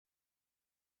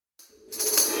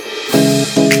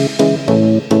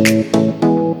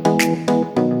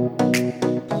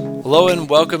and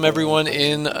welcome everyone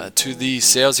in to the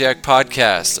Sales Yak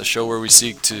podcast, a show where we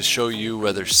seek to show you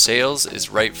whether sales is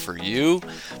right for you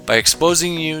by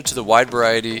exposing you to the wide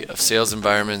variety of sales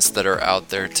environments that are out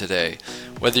there today.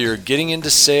 Whether you're getting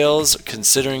into sales,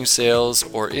 considering sales,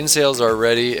 or in sales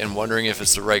already and wondering if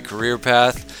it's the right career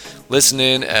path, listen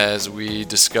in as we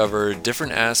discover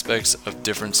different aspects of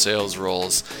different sales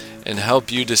roles and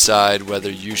help you decide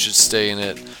whether you should stay in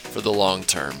it for the long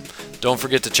term. Don't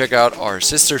forget to check out our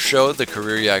sister show, the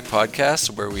Career Yak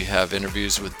Podcast, where we have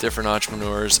interviews with different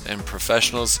entrepreneurs and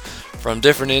professionals from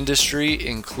different industry,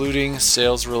 including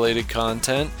sales-related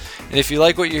content. And if you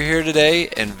like what you hear today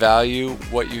and value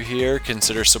what you hear,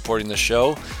 consider supporting the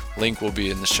show. Link will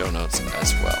be in the show notes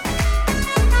as well.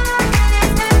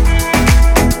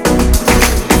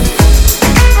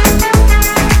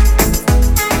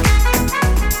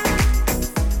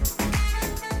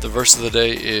 The verse of the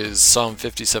day is Psalm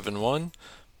 57:1.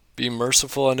 Be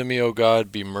merciful unto me, O God,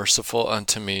 be merciful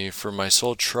unto me, for my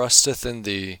soul trusteth in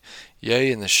thee.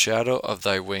 Yea, in the shadow of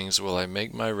thy wings will I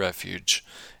make my refuge,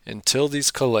 until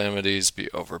these calamities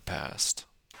be overpast.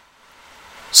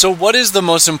 So what is the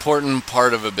most important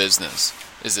part of a business?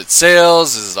 Is it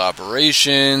sales? Is it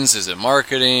operations? Is it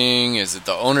marketing? Is it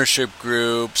the ownership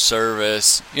group,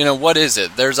 service? What is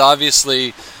it? There's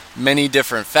obviously many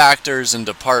different factors and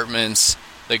departments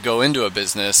that go into a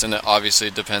business, and it obviously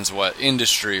depends what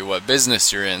industry, what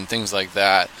business you're in, things like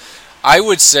that. I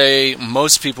would say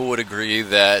most people would agree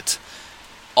that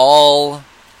all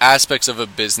aspects of a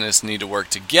business need to work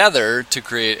together to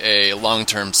create a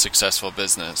long-term successful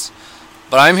business.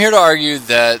 But I'm here to argue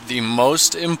that the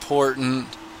most important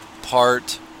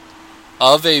part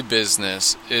of a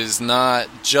business is not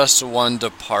just one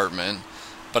department,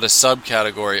 but a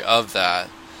subcategory of that.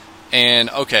 And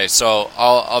okay, so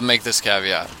I'll make this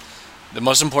caveat. The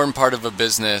most important part of a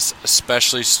business,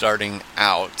 especially starting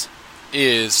out,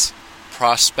 is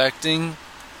prospecting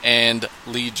and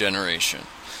lead generation.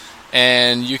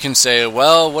 And you can say,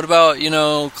 well, what about,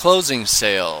 closing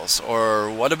sales?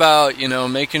 Or what about,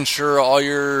 making sure all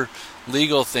your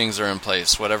legal things are in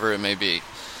place, whatever it may be.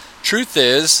 Truth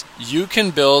is, you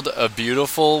can build a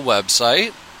beautiful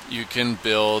website. You can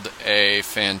build a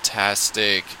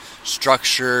fantastic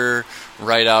structure,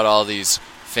 write out all these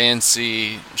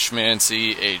fancy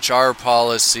schmancy HR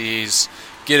policies,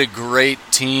 get a great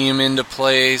team into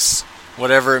place,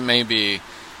 whatever it may be.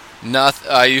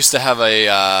 I used to have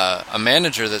a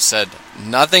manager that said,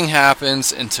 nothing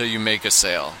happens until you make a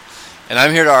sale. And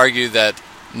I'm here to argue that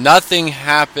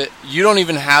you don't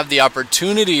even have the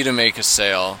opportunity to make a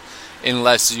sale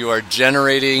unless you are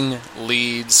generating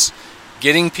leads,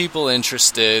 getting people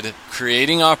interested,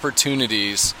 creating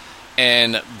opportunities,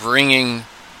 and bringing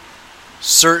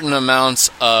certain amounts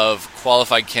of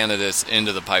qualified candidates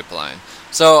into the pipeline.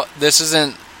 So this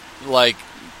isn't like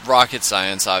rocket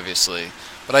science, obviously.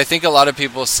 But I think a lot of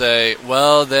people say,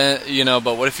 well, then,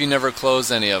 but what if you never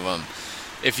close any of them?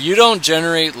 If you don't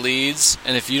generate leads,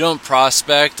 and if you don't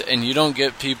prospect, and you don't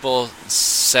get people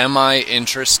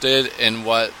semi-interested in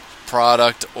what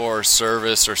product or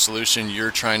service or solution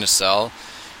you're trying to sell,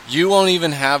 you won't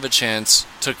even have a chance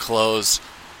to close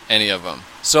any of them.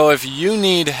 So if you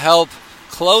need help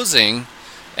closing,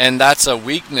 and that's a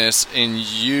weakness in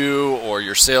you or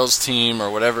your sales team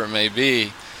or whatever it may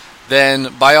be,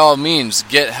 then by all means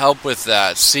get help with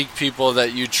that. Seek people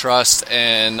that you trust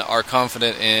and are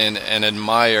confident in and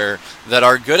admire that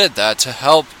are good at that to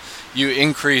help you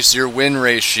increase your win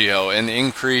ratio and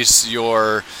increase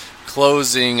your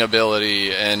closing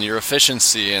ability and your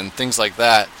efficiency and things like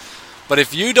that. But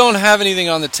if you don't have anything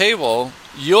on the table,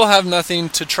 you'll have nothing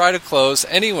to try to close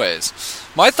anyways.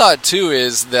 My thought too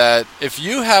is that if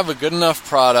you have a good enough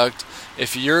product,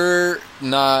 if you're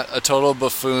not a total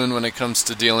buffoon when it comes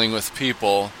to dealing with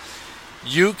people,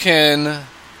 you can,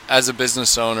 as a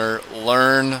business owner,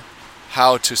 learn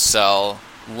how to sell,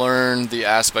 learn the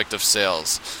aspect of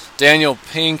sales. Daniel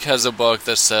Pink has a book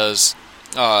that says,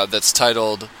 that's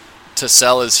titled To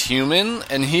Sell is Human,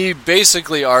 and he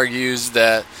basically argues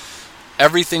that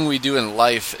everything we do in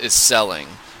life is selling.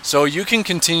 So you can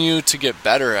continue to get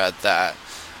better at that.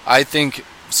 I think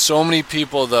so many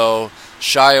people, though,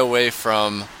 shy away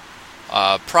from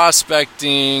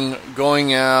prospecting,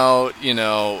 going out,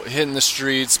 hitting the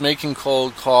streets, making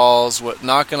cold calls,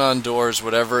 knocking on doors,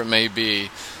 whatever it may be.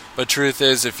 But truth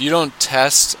is, if you don't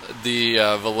test the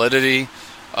validity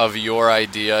of your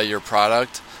idea, your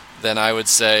product, then I would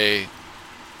say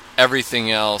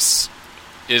everything else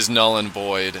is null and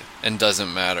void and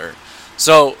doesn't matter.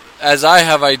 So as I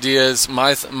have ideas,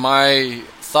 my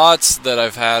thoughts that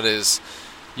I've had is,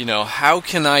 how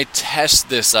can I test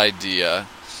this idea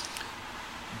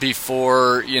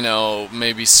before,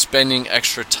 maybe spending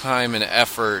extra time and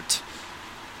effort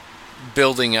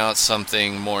building out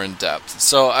something more in depth.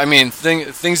 So,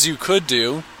 things you could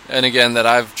do, and again, that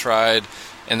I've tried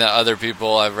and that other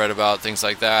people I've read about, things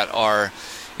like that, are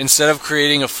instead of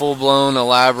creating a full-blown,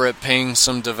 elaborate, paying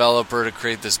some developer to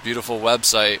create this beautiful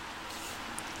website,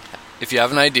 if you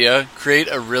have an idea, create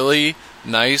a really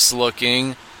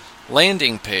nice-looking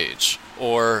landing page,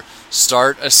 or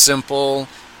start a simple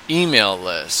email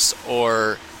list,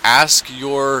 or ask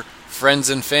your friends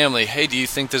and family, hey, do you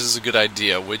think this is a good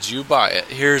idea? Would you buy it?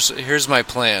 Here's my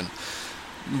plan.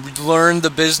 Learn the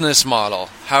business model.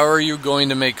 How are you going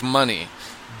to make money?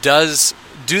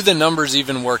 Do the numbers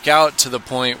even work out to the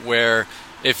point where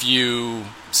if you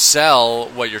sell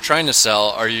what you're trying to sell,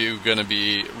 are you going to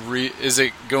be is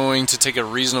it going to take a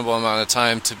reasonable amount of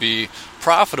time to be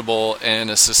profitable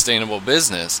and a sustainable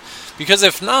business? Because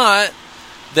if not,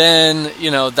 then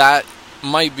that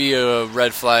might be a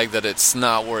red flag that it's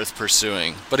not worth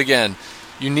pursuing. But again,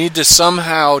 you need to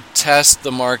somehow test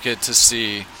the market to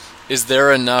see, is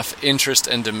there enough interest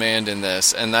and demand in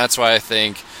this? And that's why I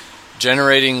think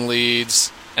generating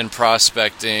leads and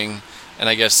prospecting, and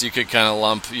I guess you could kind of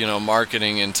lump,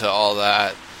 marketing into all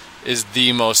that, is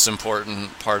the most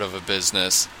important part of a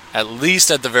business, at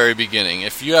least at the very beginning.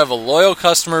 If you have a loyal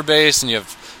customer base and you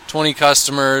have 20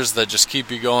 customers that just keep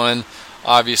you going,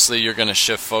 obviously you're going to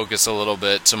shift focus a little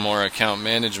bit to more account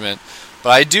management. But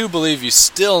I do believe you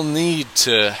still need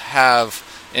to have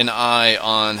an eye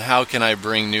on how can I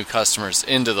bring new customers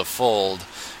into the fold,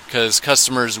 because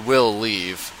customers will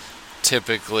leave.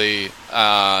 Typically,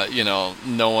 no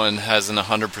one has an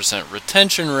 100%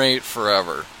 retention rate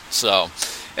forever. So,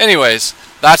 anyways,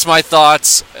 that's my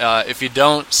thoughts. If you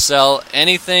don't sell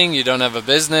anything, you don't have a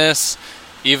business.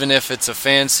 Even if it's a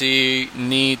fancy,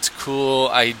 neat, cool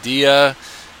idea,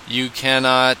 you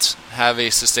cannot have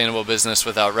a sustainable business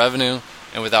without revenue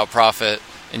and without profit,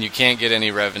 and you can't get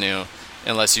any revenue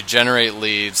unless you generate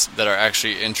leads that are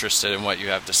actually interested in what you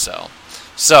have to sell.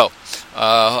 So,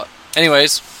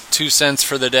 anyways, 2 cents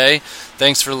for the day.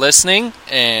 Thanks for listening,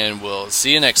 and we'll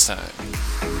see you next time.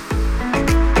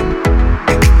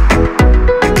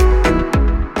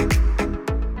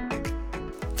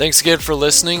 Thanks again for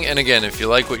listening, and again, if you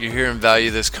like what you hear and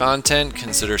value this content,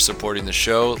 consider supporting the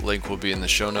show. Link will be in the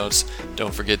show notes.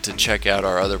 Don't forget to check out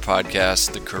our other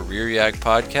podcast, the Career Yak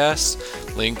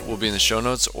Podcast. Link will be in the show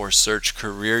notes, or search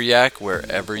Career Yak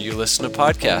wherever you listen to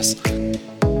podcasts.